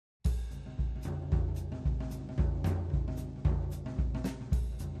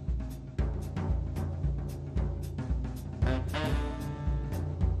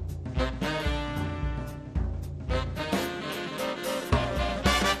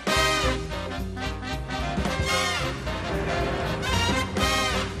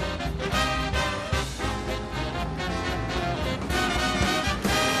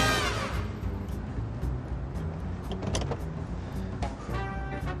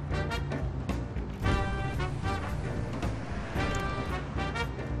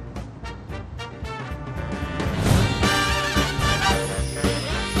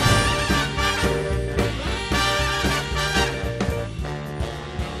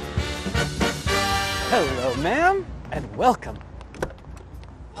Hello, ma'am, and welcome.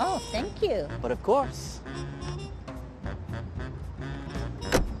 Oh, thank you. But of course.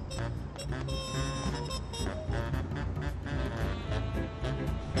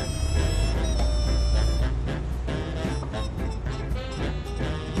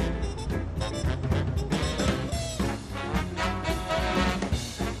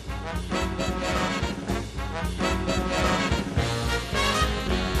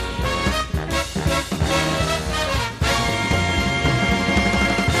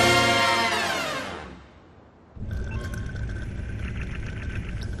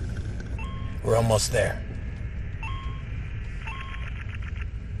 We're almost there.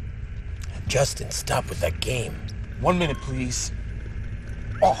 Justin, stop with that game. 1 minute, please.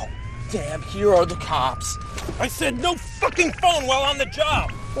 Oh, damn, here are the cops. I said no fucking phone while on the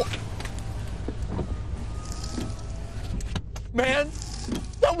job! Man,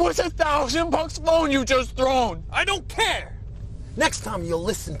 that was $1,000 phone you just thrown. I don't care! Next time you'll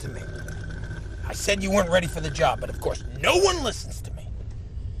listen to me. I said you weren't ready for the job, but of course no one listens to me.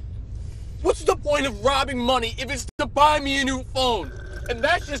 What's the point of robbing money if it's to buy me a new phone? And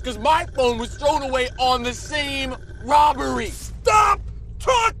that's just because my phone was thrown away on the same robbery. Stop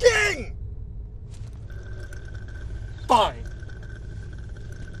talking! Fine.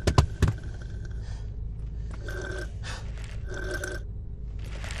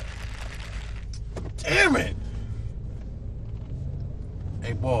 Damn it!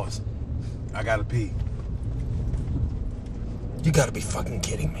 Hey, boss, I gotta pee. You gotta be fucking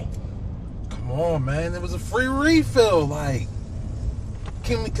kidding me. Come on, man. It was a free refill. Like,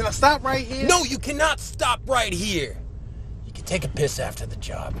 can I stop right here? No, you cannot stop right here. You can take a piss after the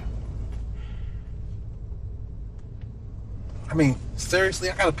job. I mean, seriously,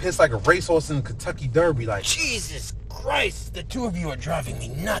 I gotta piss like a racehorse in the Kentucky Derby. Like, Jesus Christ, the two of you are driving me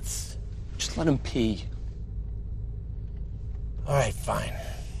nuts. Just let him pee. All right, fine.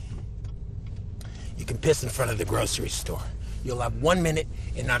 You can piss in front of the grocery store. You'll have 1 minute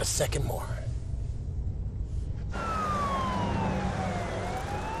and not a second more.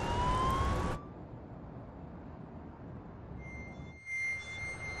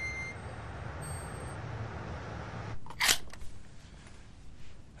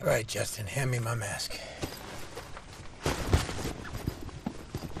 All right, Justin, hand me my mask.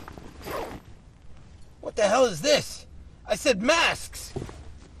 What the hell is this? I said masks!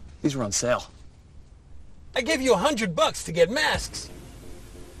 These were on sale. I gave you $100 to get masks.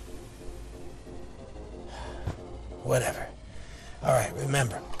 Whatever. All right,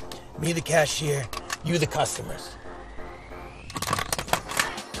 remember, me the cashier, you the customers.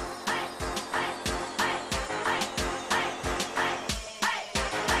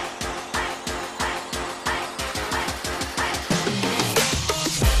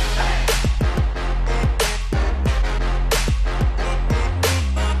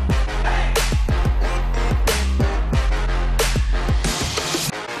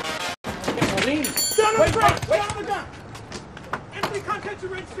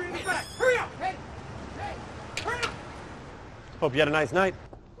 Hope you had a nice night.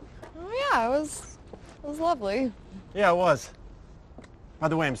 Oh yeah, it was lovely. Yeah, it was. By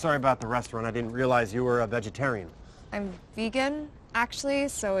the way, I'm sorry about the restaurant. I didn't realize you were a vegetarian. I'm vegan, actually,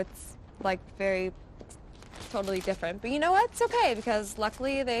 so it's like totally different. But you know what? It's okay because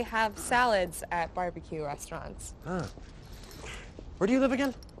luckily they have salads at barbecue restaurants. Ah. Where do you live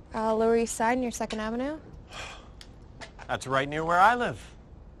again? Lower East Side near 2nd Avenue. That's right near where I live.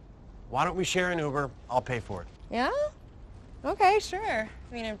 Why don't we share an Uber? I'll pay for it. Yeah? Okay, sure.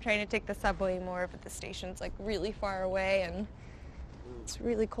 I mean, I'm trying to take the subway more, but the station's like really far away and it's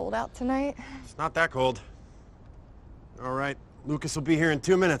really cold out tonight. It's not that cold. All right, Lucas will be here in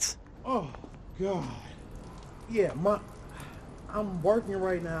 2 minutes. oh, God. Yeah, I'm working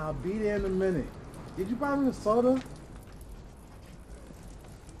right now. I'll be there in a minute. Did you buy me a soda?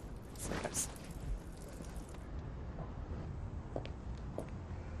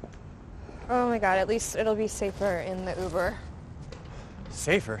 Oh my God, at least it'll be safer in the Uber.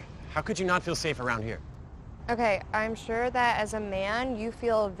 Safer? How could you not feel safe around here? Okay, I'm sure that as a man, you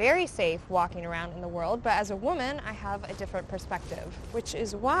feel very safe walking around in the world, but as a woman, I have a different perspective, which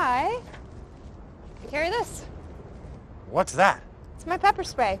is why I carry this. What's that? It's my pepper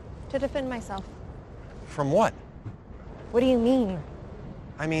spray to defend myself. From what? What do you mean?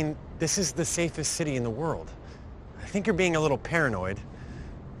 I mean, this is the safest city in the world. I think you're being a little paranoid.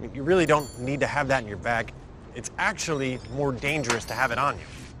 I mean, you really don't need to have that in your bag. It's actually more dangerous to have it on you.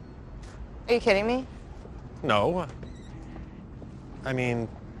 Are you kidding me? No. I mean,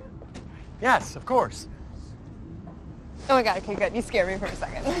 yes, of course. Oh my God, okay, good. You scared me for a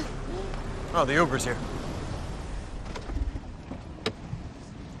second. Oh, the Uber's here.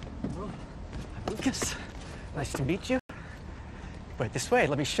 Lucas, nice to meet you. Wait, this way.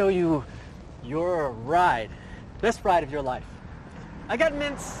 Let me show you your ride. Best ride of your life. I got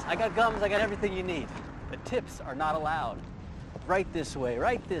mints, I got gums, I got everything you need. But tips are not allowed. Right this way,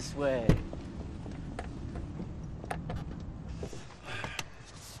 right this way.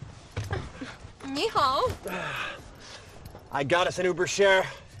 Ni hao. I got us an Uber share.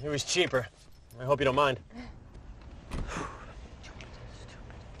 It was cheaper. I hope you don't mind.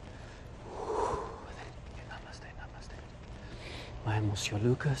 I am Monsieur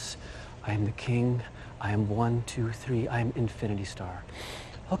Lucas. I am the king. I am 1, 2, 3. I am Infinity Star.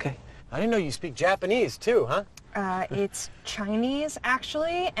 Okay. I didn't know you speak Japanese too, huh? It's Chinese,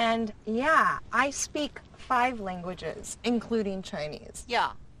 actually, and yeah, I speak 5 languages, including Chinese.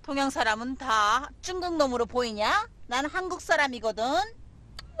 야, 동양 사람은 다 중국 놈으로 보이냐? 난 한국 사람이거든.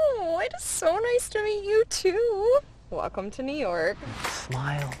 Oh, it is so nice to meet you, too. Welcome to New York.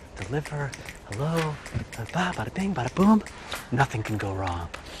 Smile, deliver, hello, ba bada bing, bada boom. Nothing can go wrong.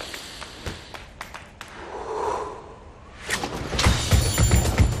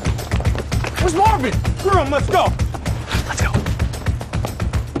 Where's Marvin? Groom, let's go. Let's go.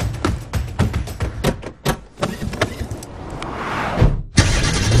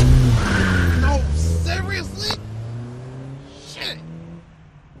 No, seriously? Shit.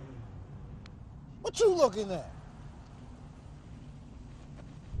 What you looking at?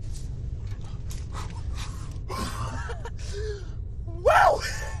 Whoa!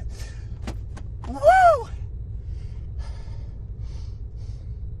 Whoa!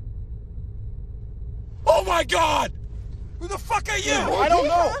 Oh my God! Who the fuck are you? I don't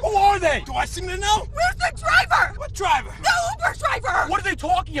know. Who are they? Do I seem to know? Where's the driver? What driver? The Uber driver! What are they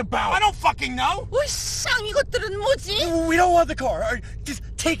talking about? I don't fucking know. 으쌰, 이것들은 뭐지? We don't want the car. Just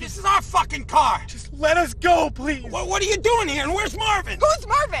take This is our fucking car. Just let us go, please. What are you doing here? And where's Marvin? Who's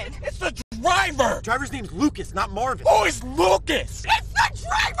Marvin? It's the driver. Driver's name's Lucas, not Marvin. Oh, it's Lucas. It's the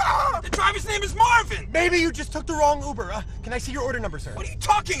driver! The driver's name is Marvin. Maybe you just took the wrong Uber. Can I see your order number, sir? What are you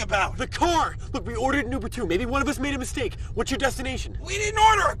talking about? The car! Look, we ordered an Uber too. Maybe one of us made a mistake. What's your destination? We didn't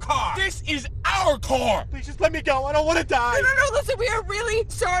order a car. This is our car. Please just let me go. I don't want to die. No, listen, we are really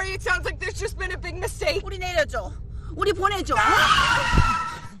sorry. It sounds like there's just been a big mistake. 우리 내려줘. 우리 보내줘.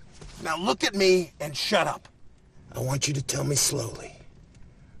 Now look at me and shut up. I want you to tell me slowly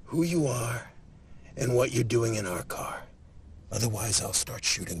who you are and what you're doing in our car. Otherwise, I'll start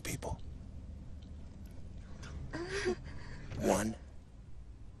shooting people. 1,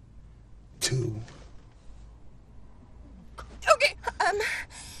 2. Okay,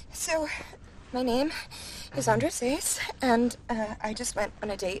 so my name is Andres Ace, and I just went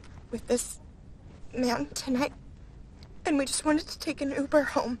on a date with this man tonight, and we just wanted to take an Uber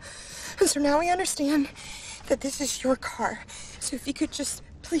home. And so now we understand that this is your car. So if you could just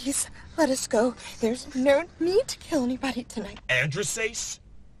please let us go. There's no need to kill anybody tonight. Andres Ace?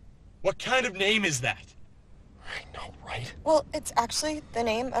 What kind of name is that? I know, right? Well, it's actually the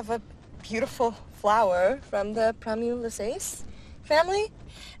name of a beautiful flower from the Primulaceae family.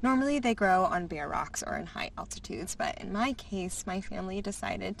 Normally they grow on bare rocks or in high altitudes, but in my case, my family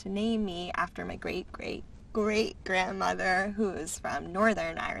decided to name me after my great-great-great-grandmother, who is from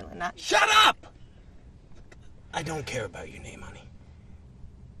Northern Ireland. Shut up! I don't care about your name, honey.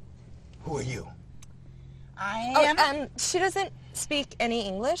 Who are you? I am... She doesn't speak any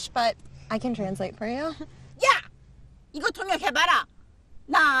English, but I can translate for you. 야! 이거 통역해봐라.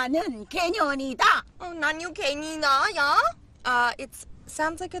 나는 개년이다. Oh, 난유 개니나야? It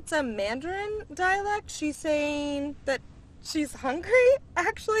sounds like it's a Mandarin dialect. She's saying that she's hungry,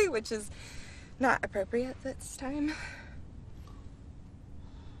 actually, which is not appropriate this time.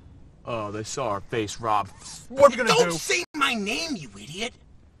 Oh, they saw our face, Rob. What are you gonna do? Don't say my name, you idiot!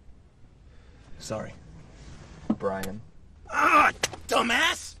 Sorry. Brian. Ah,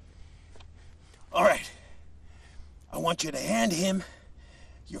 dumbass! All right. I want you to hand him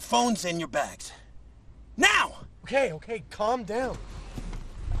your phones and your bags. Now! Okay, calm down.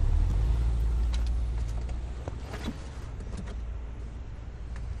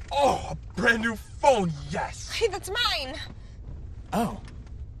 Oh, a brand new phone, yes! Hey, that's mine! Oh.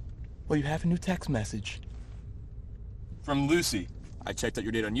 Well, you have a new text message. From Lucy. I checked out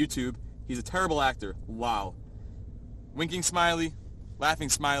your date on YouTube. He's a terrible actor. Wow. Winking smiley, laughing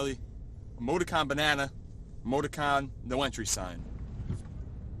smiley, emoticon banana, emoticon no entry sign.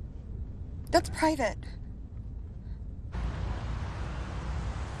 That's private.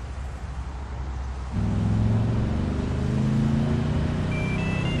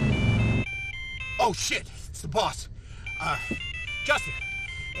 Oh, shit. It's the boss. Justin,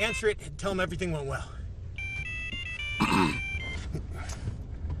 Answer it and tell him everything went well.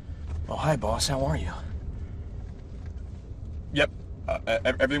 Oh, hi, boss. How are you? Yep.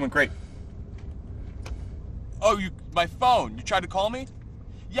 Everything went great. Oh, my phone. You tried to call me?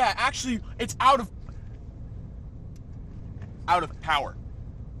 Yeah, actually, it's out of power.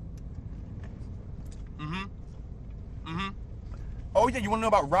 Oh, yeah, you want to know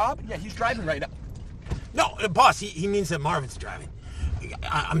about Rob? Yeah, he's driving right now. No, boss, he means that Marvin's driving.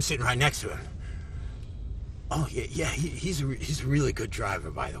 I'm sitting right next to him. Oh, yeah, he's a really good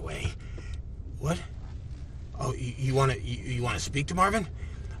driver, by the way. What? Oh, you want to speak to Marvin?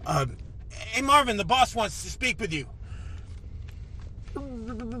 Hey, Marvin, the boss wants to speak with you.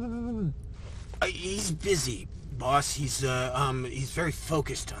 He's busy, boss. He's very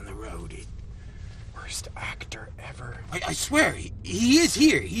focused on the road. Worst actor ever. I swear, he is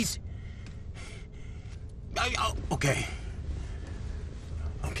here. Okay.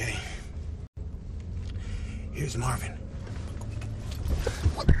 Okay. Here's Marvin.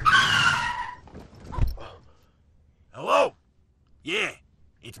 Hello? Yeah,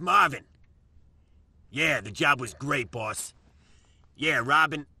 it's Marvin. Yeah, the job was great, boss. Yeah,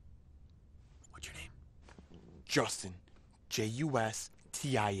 Robin... What's your name? Justin.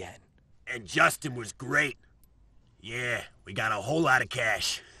 Justin. And Justin was great. Yeah, we got a whole lot of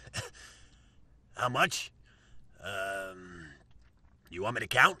cash. How much? You want me to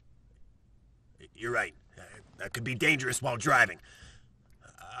count? You're right. That could be dangerous while driving.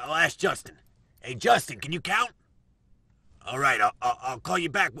 I'll ask Justin. Hey, Justin, can you count? All right, I'll call you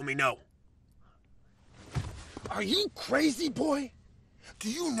back when we know. Are you crazy, boy? Do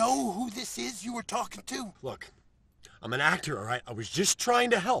you know who this is you were talking to? Look, I'm an actor, all right? I was just trying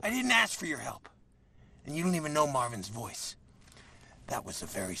to help. I didn't ask for your help. And you don't even know Marvin's voice. That was a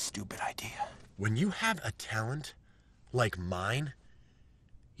very stupid idea. When you have a talent like mine,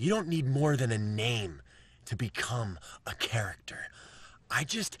 you don't need more than a name to become a character. I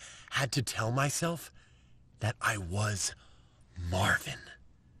just had to tell myself that I was Marvin.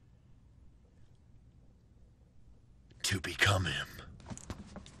 To become him.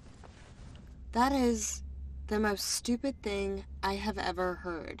 That is the most stupid thing I have ever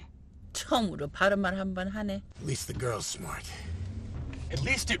heard. 처음으로 발음만 한번 하네. At least the girl's smart. At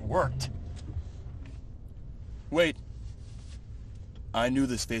least it worked. Wait. I knew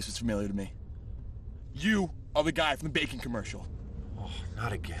this face was familiar to me. You are the guy from the bacon commercial. Oh,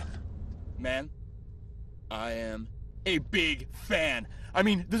 not again. Man, I am a big fan. I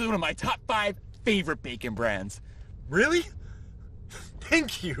mean, this is one of my top 5 favorite bacon brands. Really?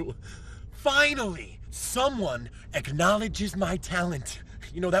 Thank you. Finally, someone acknowledges my talent.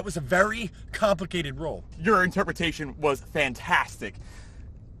 You know, that was a very complicated role. Your interpretation was fantastic.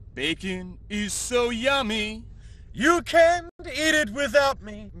 Bacon is so yummy. You can't eat it without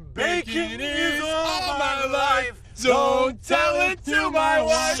me. Bacon is all my life. Don't tell it to my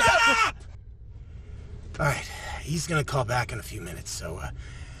wife. Shut up! All right, he's gonna call back in a few minutes, so,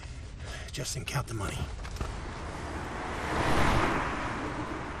 Justin, count the money.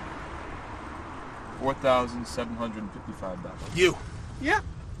 $4,755. You. Yeah.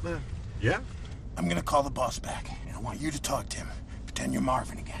 Yeah? I'm gonna call the boss back, and I want you to talk to him. Pretend you're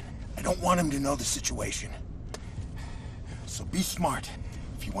Marvin again. I don't want him to know the situation. So be smart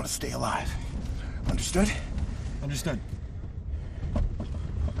if you want to stay alive. Understood? Understood.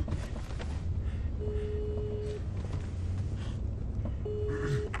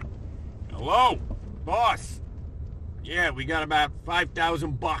 Hello, boss. Yeah, we got about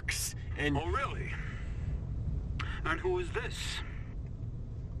 $5,000 and... Oh, really? And who is this?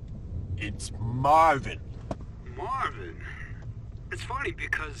 It's Marvin. Marvin? It's funny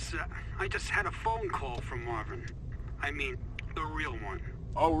because I just had a phone call from Marvin. I mean, the real one.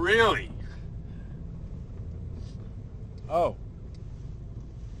 Oh, really? Oh.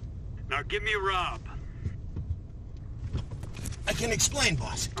 Now give me Rob. I can explain,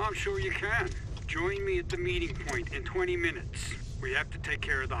 boss. I'm sure you can. Join me at the meeting point in 20 minutes. We have to take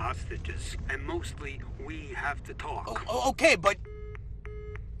care of the hostages. And mostly, we have to talk. Okay, but...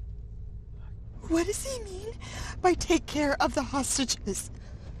 What does he mean by take care of the hostages?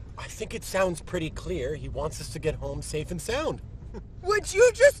 I think it sounds pretty clear. He wants us to get home safe and sound. Would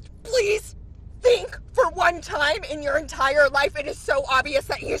you just please think for one time in your entire life? It is so obvious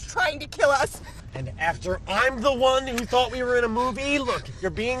that he is trying to kill us. And after I'm the one who thought we were in a movie, look, you're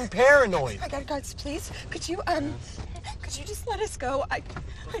being paranoid. I got guards, please. Could you just let us go? I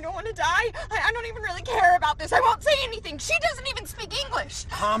don't want to die. I don't even really care about this. I won't say anything. She doesn't even speak English.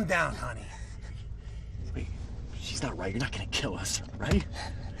 Calm down, honey. Wait, she's not right. You're not gonna kill us, right?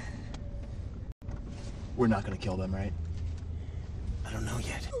 We're not gonna kill them, right? I don't know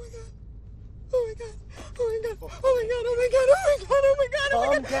yet. Oh my god. Oh my god. Oh my god. Oh my god. Oh my god. Oh my god. Oh my god. Oh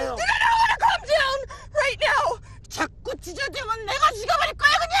my god. Calm down. Dude, I don't want to calm down right now. 자꾸 지저대면 내가 죽여버릴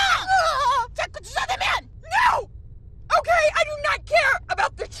거야 그냥. 자꾸 지저대면. No! Okay, I do not care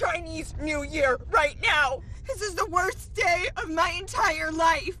about the Chinese New Year right now. This is the worst day of my entire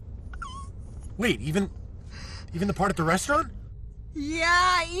life. Wait, even the part at the restaurant?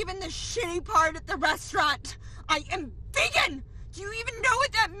 Yeah, even the shitty part at the restaurant. I am vegan. Do you even know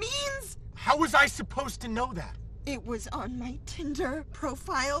what that means? How was I supposed to know that? It was on my Tinder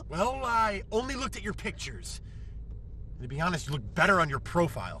profile. Well, I only looked at your pictures. And to be honest, you look better on your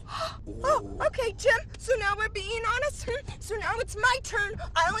profile. Oh, okay, Jim. So now we're being honest. So now it's my turn.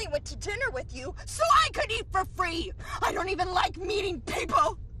 I only went to dinner with you so I could eat for free. I don't even like meeting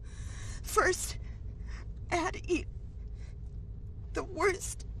people. First, I had to eat the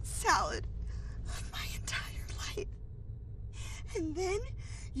worst salad of my entire life. And then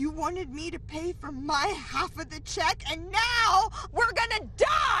you wanted me to pay for my half of the check, and now we're gonna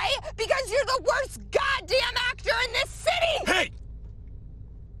die because you're the worst goddamn actor in this city! Hey!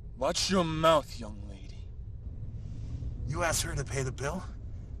 Watch your mouth, young lady. You asked her to pay the bill?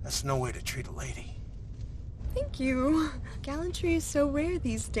 That's no way to treat a lady. Thank you. Gallantry is so rare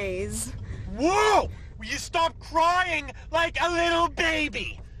these days. Whoa! Will you stop crying like a little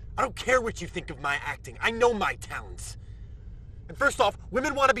baby? I don't care what you think of my acting. I know my talents. And first off,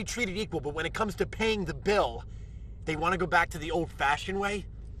 women want to be treated equal, but when it comes to paying the bill, they want to go back to the old-fashioned way.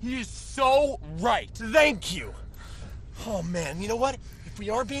 He is so right. Thank you. Oh man, you know what? If we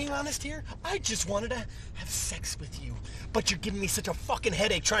are being honest here, I just wanted to have sex with you. But you're giving me such a fucking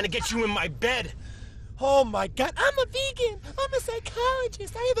headache trying to get you in my bed. Oh my god, I'm a vegan. I'm a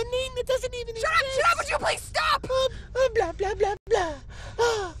psychologist. I have a name that doesn't even exist. Shut up! Would you please stop? Blah, blah, blah, blah.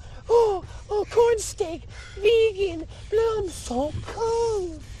 Corn steak, vegan, blah, I'm so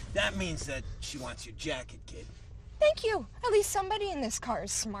cool. That means that she wants your jacket, kid. Thank you. At least somebody in this car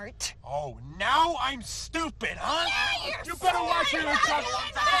is smart. Oh, now I'm stupid, huh? Yeah, You better watch your tongue.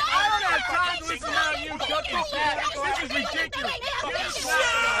 I don't have time to listen to you cooking fat. This is ridiculous. Shut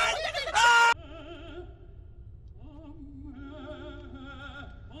up!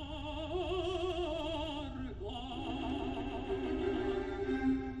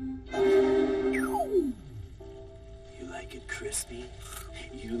 You like it crispy?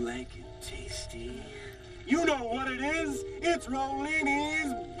 You like it tasty? You know what it is? It's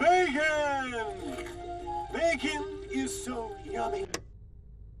Rollini's bacon! Bacon is so yummy.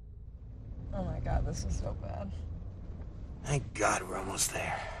 Oh my god, this is so bad. Thank God we're almost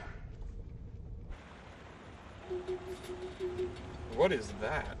there. What is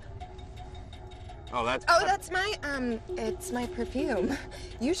that? Oh, that's... Oh, that's my, it's my perfume.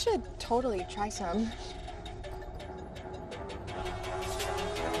 You should totally try some.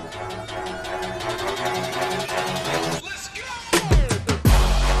 Let's go!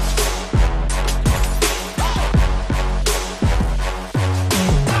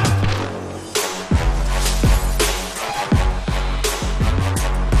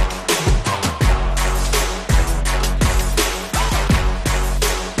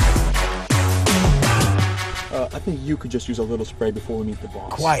 I think you could just use a little spray before we meet the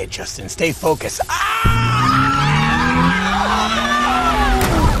boss. Quiet, Justin. Stay focused.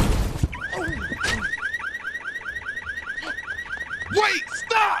 Wait!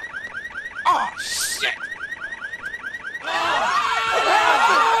 Stop! Oh, shit!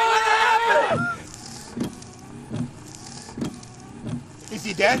 Is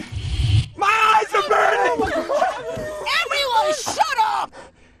he dead? My eyes are burning! Everyone, shut up!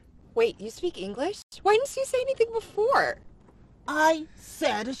 Wait, you speak English? Why didn't you say anything before? I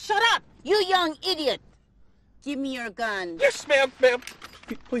said shut up, you young idiot. Give me your gun. Yes, ma'am, ma'am.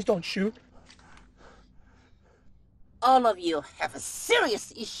 Please don't shoot. All of you have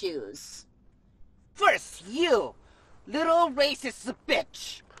serious issues. First, you, little racist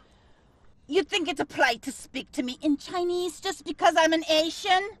bitch. You think it's polite to speak to me in Chinese just because I'm an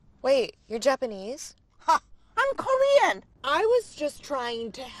Asian? Wait, you're Japanese? Ha! I'm Korean. I was just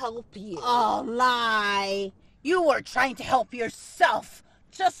trying to help you. Oh, lie. You were trying to help yourself,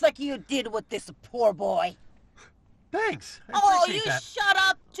 just like you did with this poor boy. Thanks. I Oh, appreciate you that. shut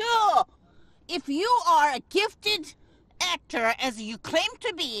up, too. If you are a gifted actor as you claim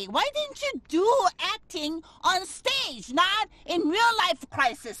to be, why didn't you do acting on stage, not in real-life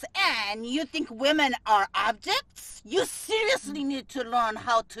crisis? And you think women are objects? You seriously need to learn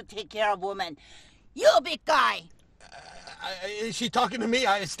how to take care of women. You big guy. Is she talking to me?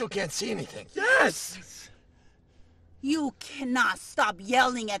 I still can't see anything. Yes! You cannot stop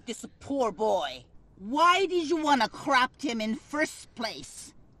yelling at this poor boy. Why did you want to corrupt him in first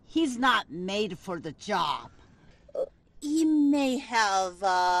place? He's not made for the job. He may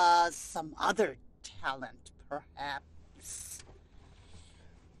have some other talent, perhaps.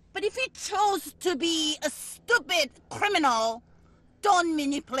 But if he chose to be a stupid criminal, don't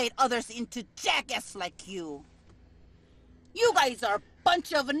manipulate others into jackass like you. You guys are a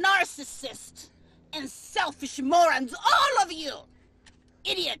bunch of narcissists and selfish morons, all of you!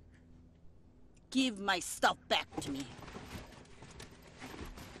 Idiot! Give my stuff back to me.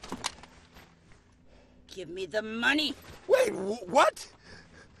 Give me the money. Wait, what?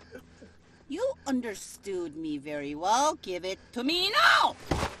 You understood me very well. Give it to me now!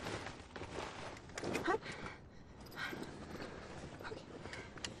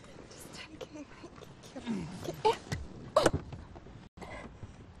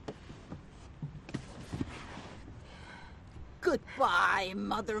 Goodbye,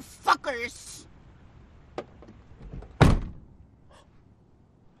 motherfuckers!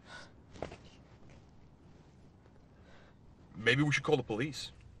 Maybe we should call the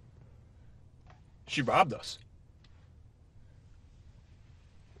police. She robbed us.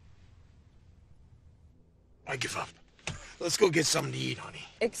 I give up. Let's go get something to eat, honey.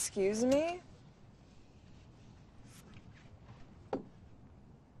 Excuse me?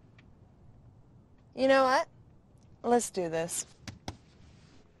 You know what? Let's do this.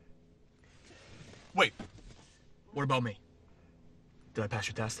 Wait. What about me? Did I pass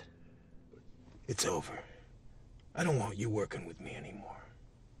your test? It's over. I don't want you working with me anymore.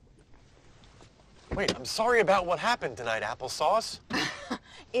 Wait, I'm sorry about what happened tonight, Applesauce.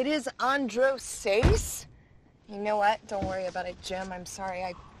 It is Andros Sace. You know what? Don't worry about it, Jim. I'm sorry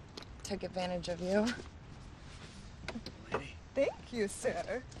I took advantage of you. Lady. Thank you,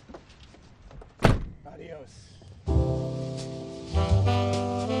 sir. Adios.